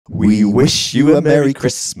We wish you a Merry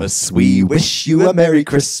Christmas. We wish you a Merry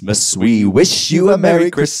Christmas. We wish you a Merry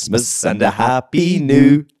Christmas and a Happy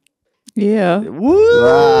New. Yeah. Woo!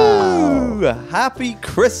 Wow. Happy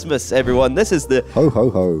Christmas, everyone. This is the Ho, ho,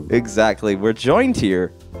 ho. Exactly. We're joined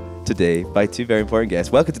here today by two very important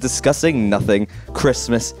guests. Welcome to Discussing Nothing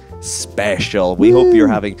Christmas Special. We hope you're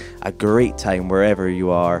having a great time wherever you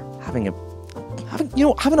are, having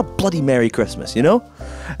a bloody Merry Christmas, you know?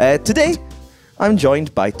 Today, I'm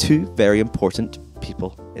joined by two very important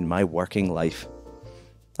people in my working life.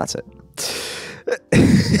 That's it.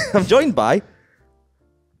 I'm joined by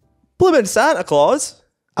Bloomin' Santa Claus,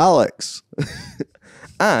 Alex.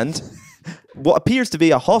 and what appears to be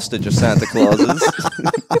a hostage of Santa Claus's,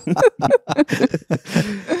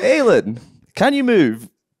 Aayln. Can you move?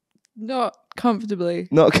 Not comfortably.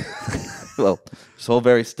 No. Well, just hold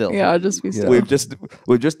very still. Yeah, I'll just be still. We've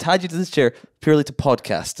just tied you to this chair purely to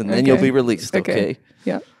podcast, and then you'll be released. Okay.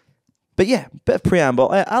 Yeah. But yeah, bit of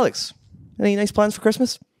preamble. Alex, any nice plans for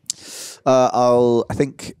Christmas? I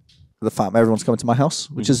think everyone's coming to my house,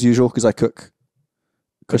 which is usual because I cook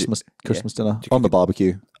Christmas dinner on the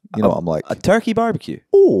barbecue. You know what I'm like. A turkey barbecue.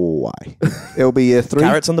 Oh, why? It'll be year 3.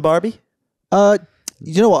 Carrots on the Barbie?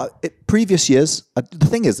 You know what? Previous years, the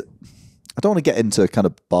thing is, I don't want to get into kind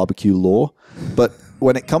of barbecue lore, but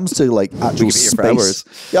when it comes to like actual space,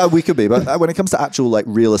 yeah, we could be. But when it comes to actual like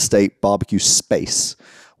real estate barbecue space,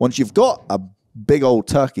 once you've got a big old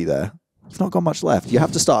turkey there, you've not got much left. You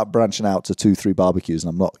have to start branching out to 2-3 barbecues,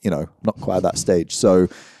 and I'm not, not quite at that stage. So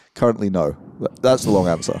currently, no. That's the long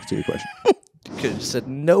answer to your question. Could have said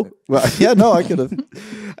no. Well, yeah, no, I could have.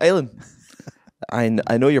 Aayln,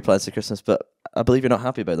 I know your plans for Christmas, but I believe you're not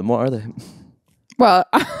happy about them. What are they? Well,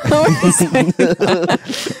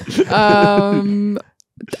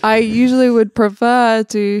 I usually would prefer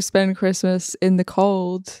to spend Christmas in the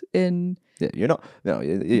cold. Yeah, you're not. No,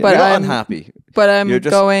 you're not unhappy. But I'm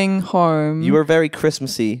going home. You are a very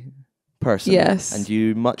Christmassy person. Yes. And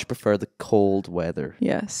you much prefer the cold weather.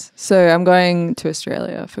 Yes. So I'm going to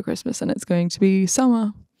Australia for Christmas, and it's going to be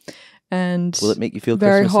summer. And will it make you feel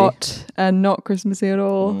very Christmassy? hot and not Christmassy at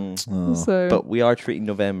all? So, but we are treating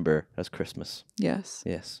November as Christmas. Yes.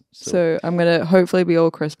 Yes. So I'm going to hopefully be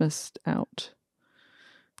all Christmased out.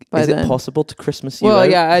 Is it possible to Christmas you out? out?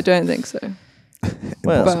 Yeah, I don't think so.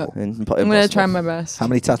 Well, I'm going to try my best. How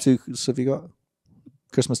many tattoos have you got?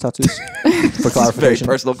 Christmas tattoos? For clarification.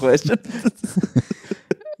 Very personal question.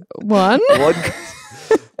 One.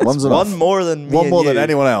 One's enough. One more than me. One more and than you.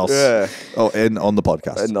 anyone else. Yeah. Oh, on the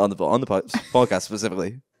podcast. And on the podcast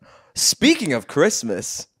specifically. Speaking of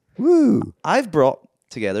Christmas, woo! I've brought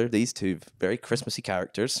together these two very Christmassy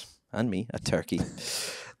characters and me, a turkey,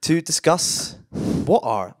 to discuss what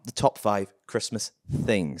are the top 5 Christmas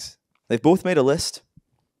things. They've both made a list.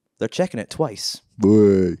 They're checking it twice.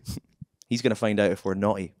 Boy. He's going to find out if we're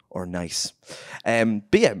naughty or nice.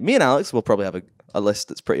 But yeah, me and Alex will probably have a list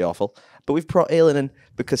that's pretty awful. But we've brought Aayln in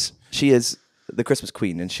because she is the Christmas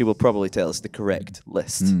queen, and she will probably tell us the correct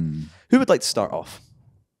list. Who would like to start off?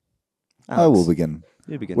 Alex, I will begin.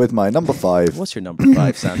 You begin. With my number 5. What's your number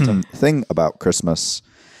 5, Santa? Thing about Christmas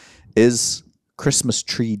is Christmas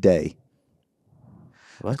Tree Day.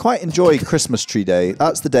 What? I quite enjoy Christmas Tree Day.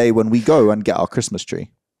 That's the day when we go and get our Christmas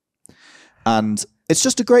tree. And it's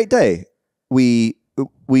just a great day. We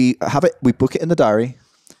have it, we book it in the diary,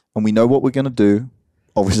 and we know what we're going to do.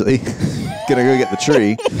 Obviously, gonna go get the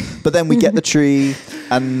tree, but then we get the tree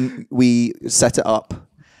and we set it up,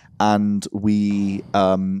 and we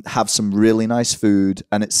have some really nice food.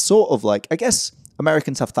 And it's sort of like, I guess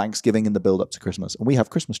Americans have Thanksgiving in the build up to Christmas, and we have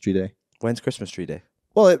Christmas Tree Day. When's Christmas Tree Day?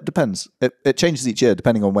 Well, it depends. It changes each year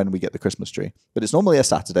depending on when we get the Christmas tree, but it's normally a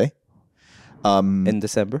Saturday. In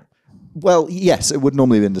December? Well, yes, it would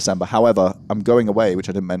normally be in December. However, I'm going away, which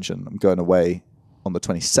I didn't mention. I'm going away on the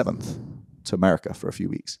 27th to America for a few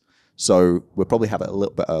weeks. So we'll probably have it a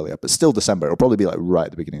little bit earlier, but still December. It'll probably be like right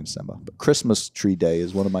at the beginning of December. But Christmas Tree Day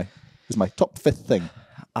is my top 5th thing.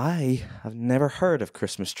 I have never heard of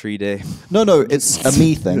Christmas Tree Day. No, it's a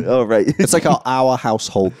me thing. Oh, right. It's like our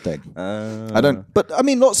household thing. But I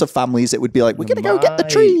mean, lots of families, it would be like, we're going to go get the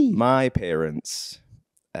tree. My parents,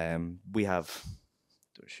 we have,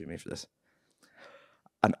 don't shoot me for this,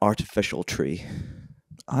 an artificial tree.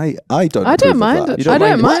 I don't mind it. I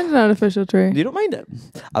don't mind an artificial tree. You don't mind it?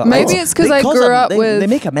 Maybe it's because I grew up with... They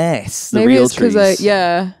make a mess, the maybe real it's because trees.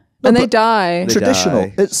 and they die. Traditional.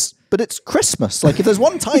 Die. But it's Christmas. Like, if there's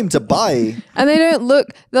one time to buy... And they don't look,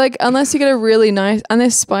 like, unless you get a really nice... And they're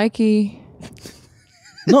spiky.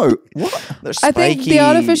 No, what? They're spiky. I think the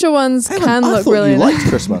artificial ones can look really I thought you nice. liked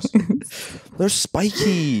Christmas. They're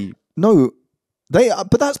spiky. No, They are,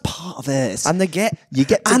 but that's part of it. And they get go-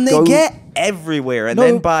 they get everywhere. And No,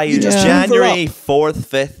 then by you just January hoover 4th,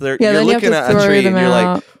 5th, Yeah, you're then you have looking to at a throw tree them and you're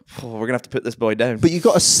out. like, oh, we're gonna have to put this boy down. But you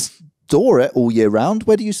got to store it all year round.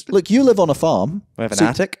 Where do you look? You live on a farm. We have an So-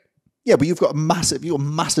 attic. Yeah, but you've got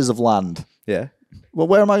masses of land. Yeah. Well,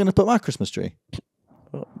 where am I going to put my Christmas tree?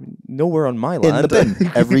 Nowhere on my In land. the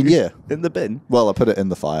bin every year. In the bin. Well, I put it in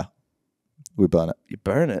the fire. We burn it. You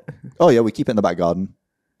burn it. Oh yeah, we keep it in the back garden.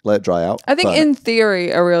 Let it dry out. I think burn it. in theory,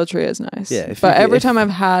 a real tree is nice. Yeah, if but you- every if- time I've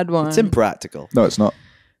had one, It's impractical. No, it's not.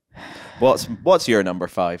 What's your number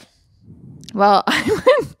 5? well, I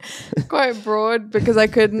went quite broad because I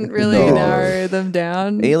couldn't really No. narrow them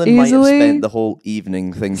down Aayln might have easily. spent the whole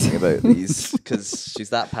evening thinking about these because she's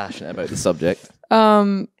that passionate about the subject.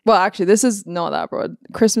 Well, actually, this is not that broad.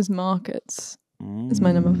 Christmas markets is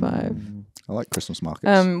my number 5. I like Christmas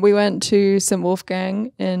markets. We went to St.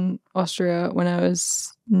 Wolfgang in Austria when I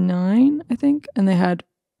was 9, I think, and they had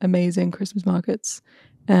amazing Christmas markets.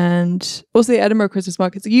 And also the Edinburgh Christmas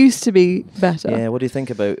markets used to be better. Yeah, what do you think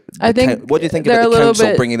about? I think What do you think they're about a the little council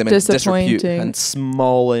bit bringing them in disrepute disappointing. and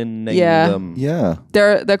smalling Yeah. them? yeah.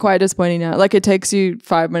 They're quite disappointing now. Like it takes you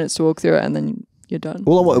 5 minutes to walk through it and then you're done.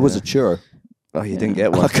 All I wanted was a churro. Oh, you didn't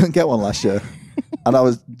get I one. couldn't get one last year, and I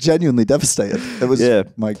was genuinely devastated. It was Yeah.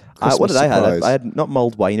 my Christmas What did I have? surprise. I had not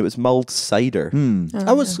mulled wine; it was mulled cider.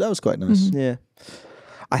 That was quite nice. Yeah.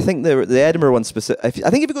 I think the Edinburgh one specific. I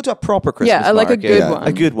think if you go to a proper Christmas Yeah, like a market, good one.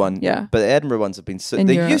 a good one. Yeah. But the Edinburgh ones have been. In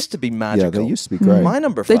They Europe. used to be magical. Yeah, they used to be great. My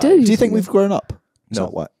number They 5. did. Do you think we've grown up? Is No.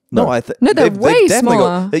 that what? No, I think No, they're way definitely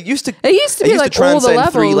smaller. It used to. It used to be like all the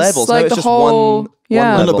transcend 3 levels, levels. like now it's the just whole- one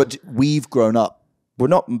yeah. No, level. no, but we've grown up, we're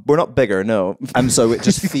not bigger. No. and so it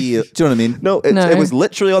just feels. Do you know what I mean? No, No. it was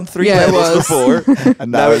literally on 3 Yeah, it levels was. before,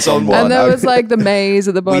 And now it's on 1. And there was like the maze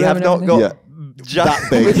at the bottom. We have and not everything. got That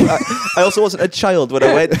big. I also wasn't a child when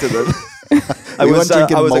I went to them. I You was weren't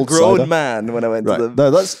drinking a mulled grown cider? man when I went Right. to them. No,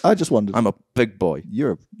 that's. I just wondered. I'm a big boy.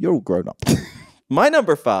 You're all grown up. My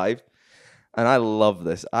number 5, and I love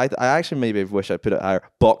this. I actually maybe wish I put it higher.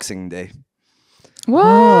 Boxing Day. What?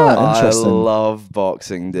 Ah, interesting. I love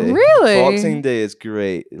Boxing Day. Really? Boxing Day is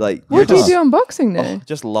great. Like What do you just- do on Boxing Day?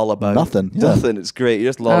 just lull about. Nothing, yeah. Nothing. It's great. You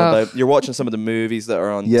just lull about. You're watching some of the movies that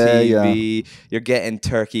are on Yeah, TV. You're getting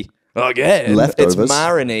turkey. Again, Leftovers. it's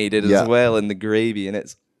marinated Yeah. as well in the gravy, and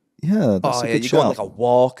it's Yeah, that's a good you go on shout. like a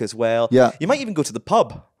walk as well. Yeah. You might even go to the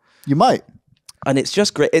pub, You might. and it's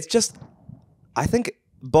just great. It's just, I think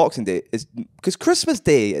Boxing Day is because Christmas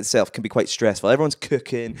Day itself can be quite stressful. Everyone's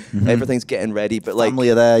cooking, everything's getting ready, but like Family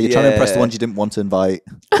are there. You're trying to impress the yeah. ones you didn't want to invite.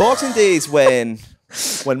 Boxing Day is when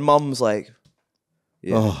mum's like,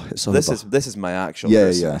 yeah, Oh, it's so this is my actual Yeah,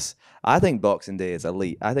 Christmas. I think Boxing Day is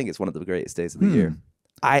elite. I think it's one of the greatest days of the year.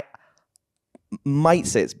 I might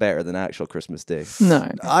say it's better than actual Christmas Day. No.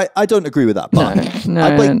 I don't agree with that. But No,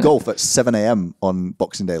 I played no. golf at 7 a.m. on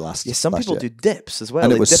Boxing Day last. Yeah, some last people year. do dips as well.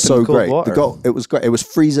 and They it was dip in so cold great. water. The golf, it was great. It was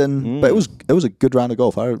freezing, but it was a good round of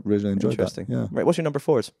golf. I really enjoyed Interesting. that. Yeah. Right, what's your number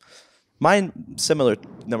 4s? Mine, similar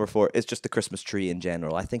number 4, is just the Christmas tree in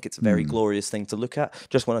general. I think it's a very glorious thing to look at.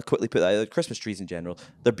 Just want to quickly put that out. Christmas trees in general,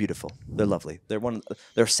 they're beautiful. They're lovely. They're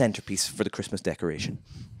a centerpiece for the Christmas decoration.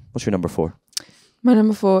 What's your number 4? My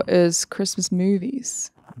number 4 is Christmas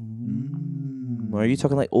movies. Are you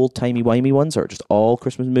talking like old timey wimey ones, or just all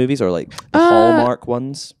Christmas movies, or like the Hallmark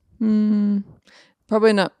ones?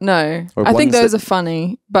 Probably not. No. Or I think ones those that- are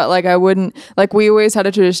funny, but like I wouldn't, like we always had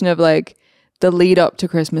a tradition of like the lead up to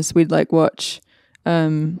Christmas, we'd like watch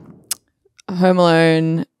Home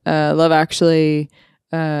Alone, Love Actually,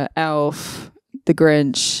 Elf, The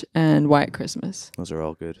Grinch, and White Christmas. Those are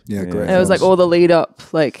all good. Yeah, great. And it was like films. all the lead up,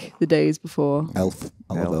 like the days before. Elf.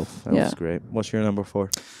 I love Elf. Elf's Yeah. great. What's your number 4?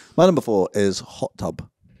 My number 4 is hot tub.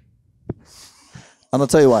 And I'll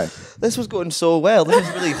tell you why. This was going so well. This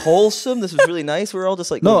was really wholesome. This was really nice. We were all just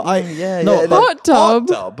like, No, yeah. Hot tub. Hot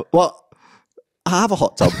tub. Well, I have a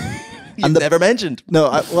hot tub. You've never mentioned. No,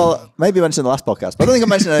 maybe I mentioned in the last podcast, but I don't think I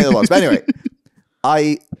mentioned any of the ones. But anyway,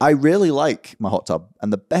 I really like my hot tub,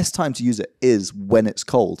 and the best time to use it is when it's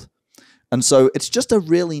cold. And so it's just a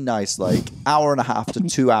really nice, like, hour and a half to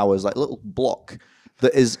 2 hours, like, little block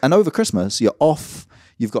that is, and over Christmas, you're off,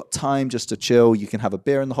 you've got time just to chill, you can have a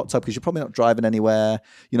beer in the hot tub because you're probably not driving anywhere,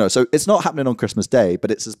 so it's not happening on Christmas Day, but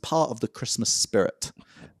it's as part of the Christmas spirit,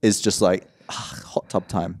 is just like, hot tub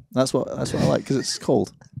time. That's what I like, because it's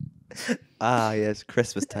cold. Ah, yes,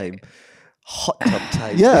 Christmas time. Hot tub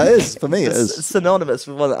time. Yeah, it is. For me, it It's is. synonymous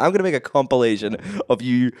with one. I'm going to make a compilation of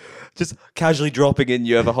you just casually dropping in.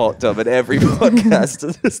 You have a hot tub in every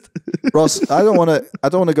podcast. Just Ross, I don't want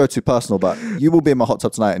to go too personal, but you will be in my hot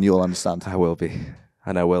tub tonight, and you'll understand. I will be.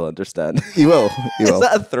 and I will understand. You will. You Is will.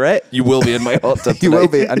 that a threat? You will be in my hot tub. You will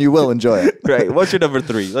tonight. be, and you will enjoy it. Right. What's your number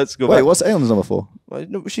 3? Let's go Wait, back. what's Ayln's number 4? Well,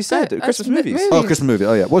 no, she said I- Christmas I- movies. movie. Oh, Christmas movie.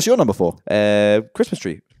 Oh, yeah. What's your number 4? Christmas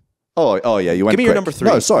tree. Oh, yeah. You went Give me your quick. number 3.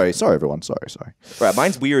 No, sorry, everyone. Sorry. Right,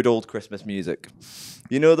 mine's weird old Christmas music.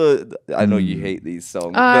 You know I know you hate these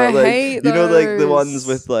songs. I but like, hate you know, like the those. ones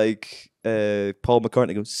with like Paul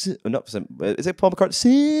McCartney goes. Is it Paul McCartney?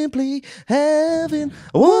 Simply having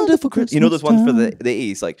a wonderful Christmas. You know those ones for the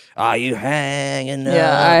 80s, like "Are you hanging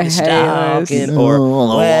Yeah, up I your hate stocking?" those. Or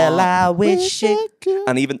 "Well, I wish it."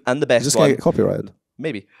 And the best Just one, get copyrighted.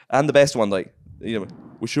 maybe, and the best one, like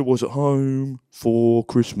wish I was at home for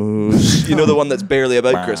Christmas. You know, the one that's barely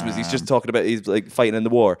about Christmas. He's just talking about he's like fighting in the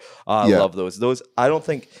war. I Yeah. love those. Those I don't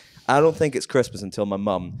think it's Christmas until my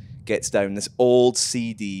mum gets down this old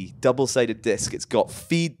CD, double-sided disc. It's got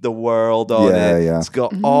 "Feed the World" on Yeah, it. yeah. It's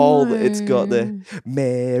got it's got the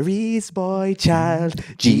Mary's boy child,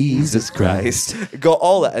 Jesus Christ. Got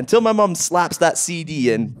all that until my mum slaps that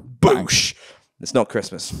CD in. Boosh. It's not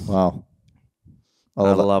Christmas. Wow. I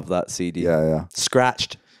love that. love that CD. Yeah.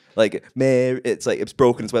 Scratched. Like Mary, it's like it's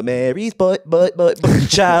broken. It's about Mary's boy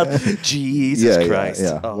child, Jesus Christ.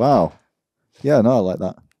 Yeah. Oh. Wow. Yeah, no, I like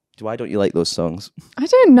that. Why don't you like those songs? I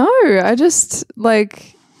don't know. I just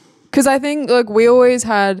like, because I think like we always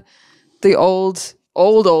had the old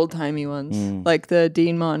timey ones, like the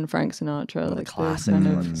Dean Martin, Frank Sinatra, like those classic kind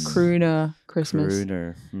of ones. crooner Christmas.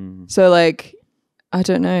 Crooner. So like, I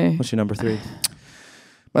don't know. What's your number 3?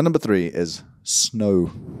 My number 3 is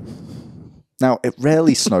snow. Now, it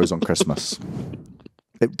rarely snows on Christmas.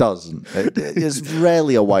 It doesn't. It is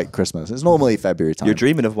rarely a white Christmas. It's normally February time. You're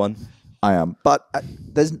dreaming of one. I am. But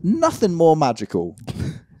there's nothing more magical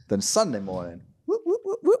than Sunday morning. Whoop, whoop,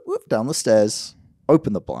 whoop, whoop, whoop, down the stairs,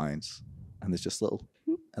 open the blinds, and there's just a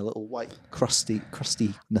little white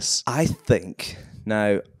crustiness. I think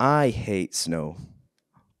now I hate snow,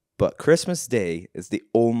 but Christmas Day is the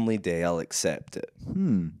only day I'll accept it.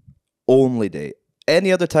 Only day.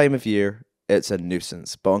 Any other time of year, it's a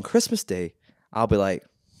nuisance. But on Christmas Day, I'll be like,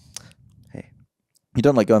 hey, You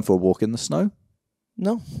don't like going for a walk in the snow?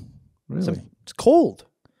 no, Really? it's cold.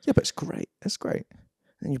 Yeah, but it's great. It's great.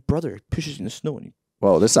 And your brother pushes you in the snow and he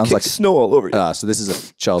Well, this sounds kicks like snow all over you. so this is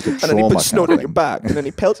a childhood And trauma. then he puts snow kind down of your thing. back, and then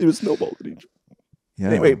he pelts you with snowballs. Yeah.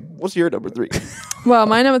 Anyway, what's your number 3? Well,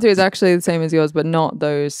 my number 3 is actually the same as yours, but not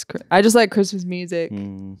those. I just like Christmas music,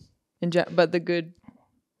 but the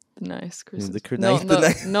nice Christmas.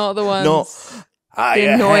 Not the ones. No.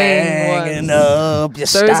 The annoying ones. Up your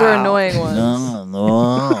Those are annoying ones.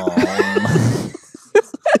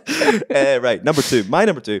 Right, number 2. My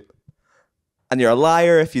number 2. And you're a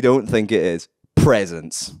liar if you don't think it is.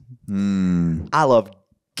 Presents. I love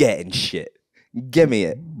getting shit. Give me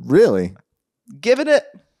it. Really? Giving it?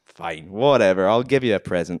 Fine, whatever. I'll give you a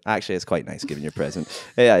present. Actually, it's quite nice giving you a present.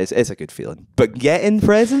 Yeah, it's a good feeling. But getting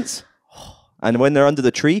presents? And when they're under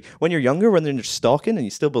the tree, when you're younger, when they're in your stocking and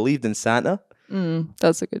you still believed in Santa,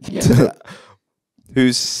 That's a good. Yeah.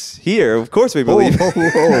 who's here, of course we believe.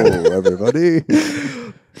 Everybody.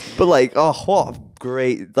 But like, oh, what a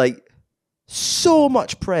great, like, so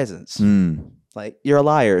much presents. Like, you're a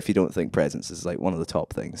liar if you don't think presents is like one of the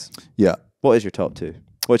top things. Yeah. What is your top 2?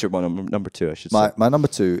 What's your number 2, I should say? My number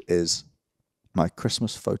 2 is my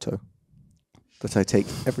Christmas photo that I take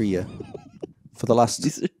every year for the last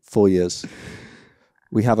 4 years.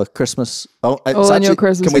 We have a Christmas. Oh, it's All in actually, your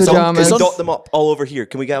Christmas Can we pajamas. dot them up all over here?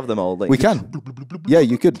 Can we have them all? Like, We can. Yeah,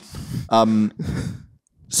 you could.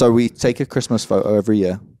 So we take a Christmas photo every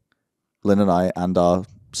year, Lynn and I, and our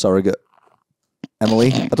surrogate,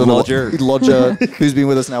 Emily. I don't Lodger. know. Lodger, who's been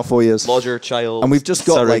with us now 4 years. Lodger, child, And we've just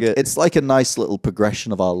got surrogate. it's like a nice little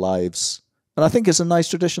progression of our lives. And I think it's a nice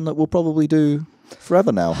tradition that we'll probably do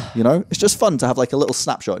forever now. You know, it's just fun to have like a little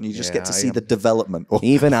snapshot and you just get to see the development or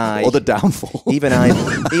the downfall. even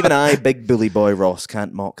I, big bully boy Ross,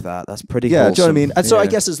 can't mock that. That's pretty. Yeah, wholesome. do you know what I mean? And so I Yeah.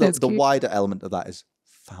 guess is That's the cute. wider element of that is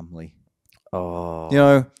family. Oh, You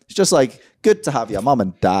know, it's just like good to have your mum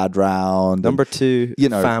and dad round. number 2, you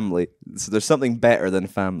know- family. So there's something better than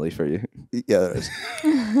family for you. Yeah, there is.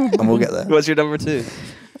 And we'll get there. What's your number 2?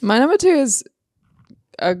 My number 2 is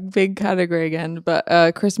a big category again, but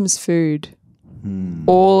Christmas food.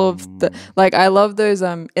 All of the I love those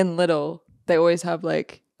in Lidl. They always have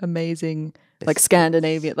like amazing like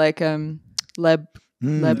Scandinavian Leb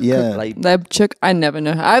Yeah. Lebchuk. I never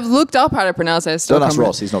know. I've looked up how to pronounce it. I still Don't ask can't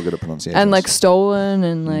Ross, he's not good at pronunciation. and like stolen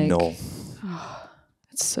and like No.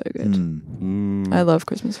 it's so good. I love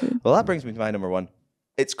Christmas food. Well, that brings me to my number 1.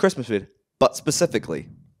 It's Christmas food, but specifically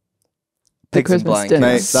Pigs and Christmas blankets.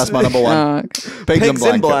 dinners. Mate, that's my number one. Oh, okay. Pigs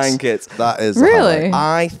and blankets. That is Really? highlight.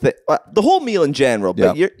 I think the whole meal in general,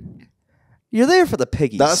 but you're there for the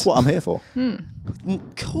piggies. That's what I'm here for.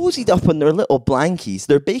 Cozied up in their little blankies,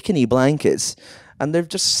 their bacony blankets, and they're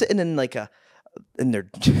just sitting in in their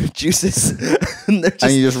juices, and they're just,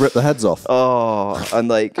 And you just rip the heads off. and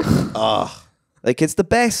like it's the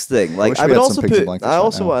best thing. Like wish I we would had also some pigs and put, blankets I right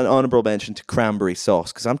also now. want an honourable mention to cranberry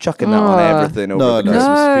sauce because I'm chucking that on everything over the No.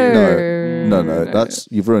 Christmas No. period. No, that's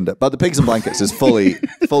you've ruined it. But the pigs and blankets is fully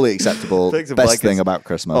acceptable. Pigs and Best blankets. thing about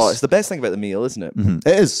Christmas. Oh, it's the best thing about the meal, isn't it?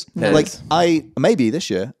 It is. It Like is. maybe this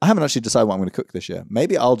year I haven't actually decided what I'm going to cook this year.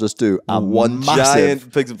 Maybe I'll just do One massive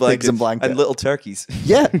giant pigs and blankets blanket. and little turkeys.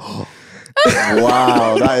 Yeah.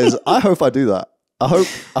 Wow, that is. I hope I do that. I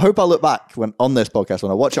hope I look back on this podcast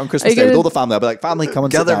when I watch it on Christmas Day with all the family. I'll be like, family, come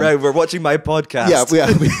and sit Gather down. round. We're watching my podcast. Yeah,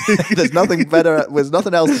 there's nothing better. There's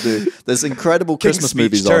nothing else to do. There's incredible King's Christmas Speech,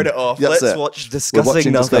 movies turn on. it off. That's Let's it. watch We're Discussing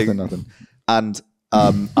watching Nothing. Nothing. And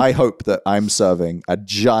I hope that I'm serving a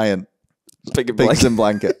giant Pig and pigs and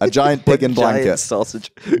blanket, a giant pig and giant blanket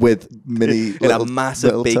sausage with mini in a massive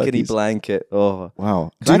little bacony turkeys. blanket. Oh, Wow.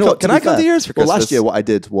 Can I come to yours for Well, Christmas? last year what I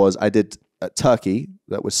did was I did a turkey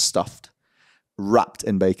that was stuffed, wrapped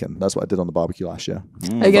in bacon. That's what I did on the barbecue last year.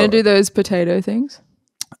 Are you going to do those potato things?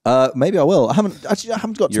 Maybe I will. I haven't got to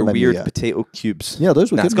your the menu weird yet. potato cubes. Yeah,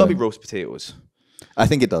 those were Nah, good. it's got to be though. roast potatoes. I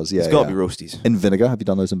think it does. Yeah, It's got to yeah. be roasties. In vinegar. Have you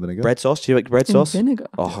done those in vinegar? Bread sauce? Do you like bread In sauce? vinegar.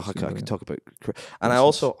 Oh, I could talk about. And I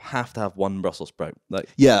also have to have one Brussels sprout. Like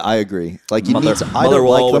Yeah, I agree. Like you mother, need to. I mother don't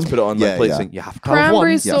will like always them. put it on yeah, my plate yeah. saying you have to have one.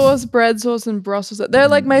 Cranberry Yeah. sauce, bread sauce, and Brussels. They're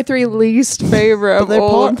like my three least favorite But of they're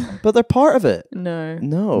all. part of it. No.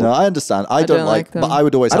 No. No, I understand. I don't like, them. but I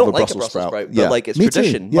would always I have don't a like Brussels sprout. but Yeah, like it's Me too.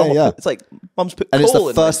 tradition. Yeah, Mum, yeah. It's like mum's put And it's coal the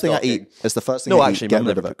in my first thing I stocking. eat. It's the first thing No, I actually, eat. Get mum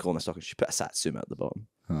rid never of put it. coal in the stocking. She put a satsuma at the bottom.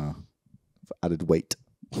 Added weight.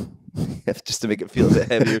 Just to make it feel a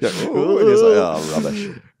bit heavier. And it's like, oh, rubbish.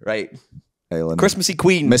 Right. Aayln. Christmassy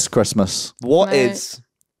Queen. Miss Christmas. What Right. is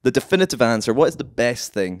the definitive answer? What is the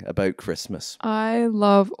best thing about Christmas? I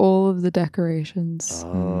love all of the decorations.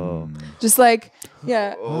 Oh. Just like,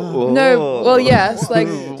 yeah. Oh. No, well, yes, like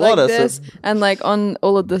What a this, and like on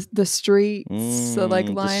all of the streets, so like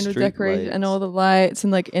the lined with street decoration and lights. all the lights,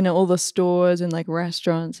 and like in all the stores and like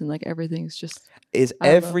restaurants and like everything's just. Is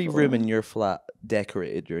I love every all room that. in your flat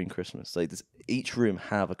decorated during Christmas? Like, does each room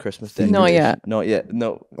have a Christmas decoration? Not yet. Not yet.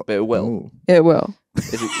 No, but it will. Ooh. It will.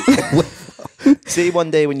 Is it, say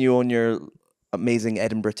one day when you own your amazing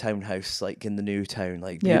Edinburgh townhouse, like in the new town,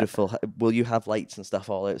 like Yeah. beautiful. Will you have lights and stuff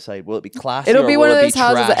all outside? Will it be classy? It'll or be will one of it those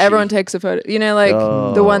houses that everyone trashy? takes a photo. You know, like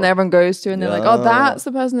the one that everyone goes to, and they're like, "Oh, that's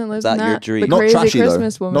the person that lives Is in that your that dream? the Not crazy trashy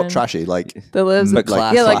Christmas though. woman Not trashy. Like that lives." But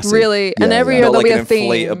like yeah, like classy. really. And Yeah, every yeah. year Not there'll like be an a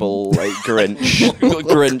theme. inflatable like Grinch,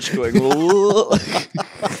 Grinch going.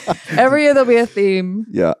 "Whoa." Every year there'll be a theme.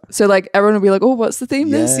 yeah. So like everyone will be like, "Oh, what's the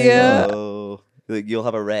theme this Yeah, year?" yeah. Oh, like you'll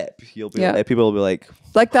have a rep. You'll be. Yeah. Like, people will be like,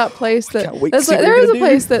 Like that place that can't wait to there's see like, what there you're is a gonna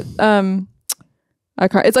place that I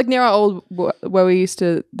can't. It's like near our old where we used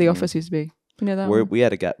to. The office used to be. You know that Where one? we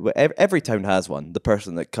had a guy. Every town has one. The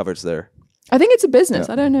person that covers their I think it's a business.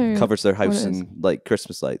 I don't know. house what it is. in like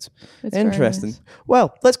Christmas lights. It's very Interesting. nice.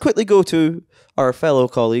 Well, let's quickly go to our fellow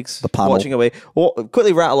colleagues The panel. watching away.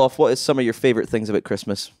 Quickly rattle off what is some of your favorite things about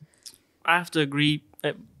Christmas. I have to agree,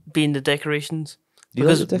 it being the decorations. You like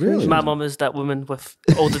Because the decorations? my mum is that woman with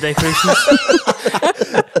all the decorations.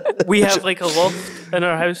 We have like a loft in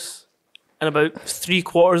our house, and about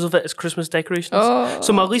 3/4 of it is Christmas decorations. Oh.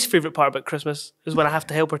 So my least favourite part about Christmas is when I have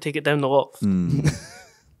to help her take it down the loft.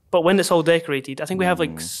 But when it's all decorated, I think we have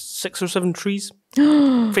like 6 or 7 trees,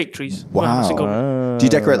 fake trees. We have a Wow. single- Do you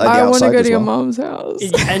decorate like the I want to outside go as to your well? mom's house.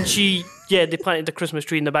 And they planted the Christmas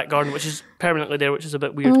tree in the back garden, which is permanently there, which is a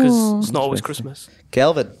bit weird because it's not always Christmas.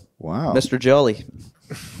 Kelvin, Wow. Mr. Jolly.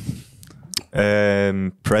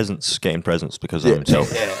 Presents, getting presents because I'm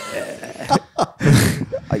himself.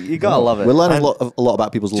 You gotta love it. We're learning a lot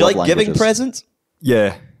about people's Do you love like giving languages. presents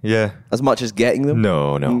Yeah, yeah. as much as getting them?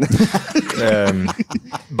 No.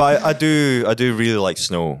 But I do really like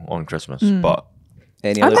snow on Christmas. But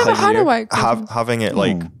Any I've other never time of had year? a white Christmas. having it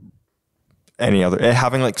like any other,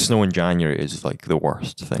 having like snow in January is like the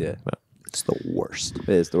worst thing. Yeah. But It's the worst. It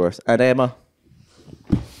is the worst. And Emma,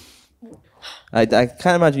 I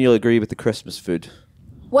can't imagine you'll agree with the Christmas food.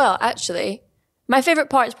 Well, actually, my favourite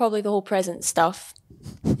part is probably the whole present stuff.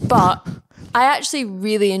 But I actually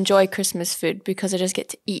really enjoy Christmas food because I just get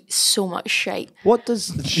to eat so much shite. What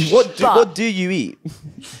do you eat?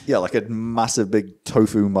 Yeah, like a massive big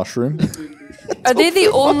tofu mushroom. Are they the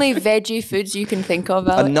only veggie foods you can think of,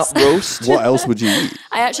 Alex? A nut roast? What else would you eat?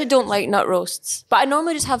 I actually don't like nut roasts, but I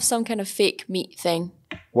normally just have some kind of fake meat thing.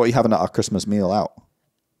 What are you having at our Christmas meal out?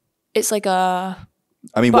 It's like a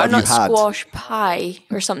I mean, what have you butternut had? squash pie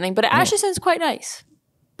or something, but it actually sounds quite nice.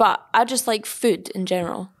 But I just like food in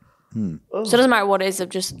general. So it doesn't matter what it is. I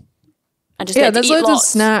just like to there's eat loads lots. of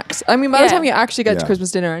snacks. I mean, by the Yeah. time you actually get to Yeah.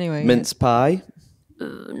 Christmas dinner anyway. Mince pie.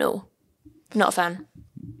 No, not a fan.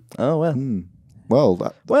 Oh, well.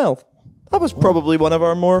 Well, That was probably one of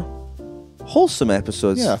our more wholesome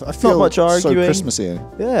episodes. yeah, I feel not much so arguing. Christmassy.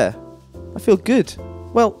 Yeah, I feel good.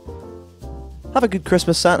 Well, have a good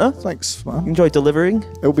Christmas, Santa. Thanks, man. Enjoy delivering.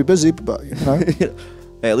 It'll be busy, but you know,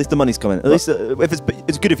 Hey, at least the money's coming. At least if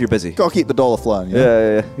it's good if you're busy. gotta keep the dollar flying.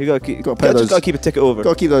 Yeah. You gotta keep. Gotta pay Just those- gotta keep a ticket over.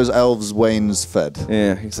 Gotta keep those elves' wains fed.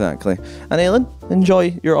 Yeah, exactly. And Aayln,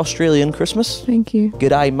 enjoy your Australian Christmas. Thank you.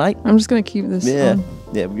 Good eye, mate. I'm just gonna keep this Yeah. on.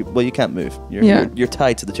 Yeah. Well, you can't move. Yeah. You're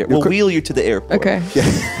tied to the chair. We'll wheel you to the airport. Okay.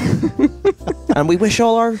 And we wish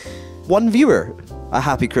all our one viewer a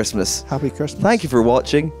happy Christmas. Happy Christmas. Thank you for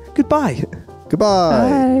watching. Goodbye.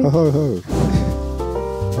 Goodbye. Bye. Ho ho ho.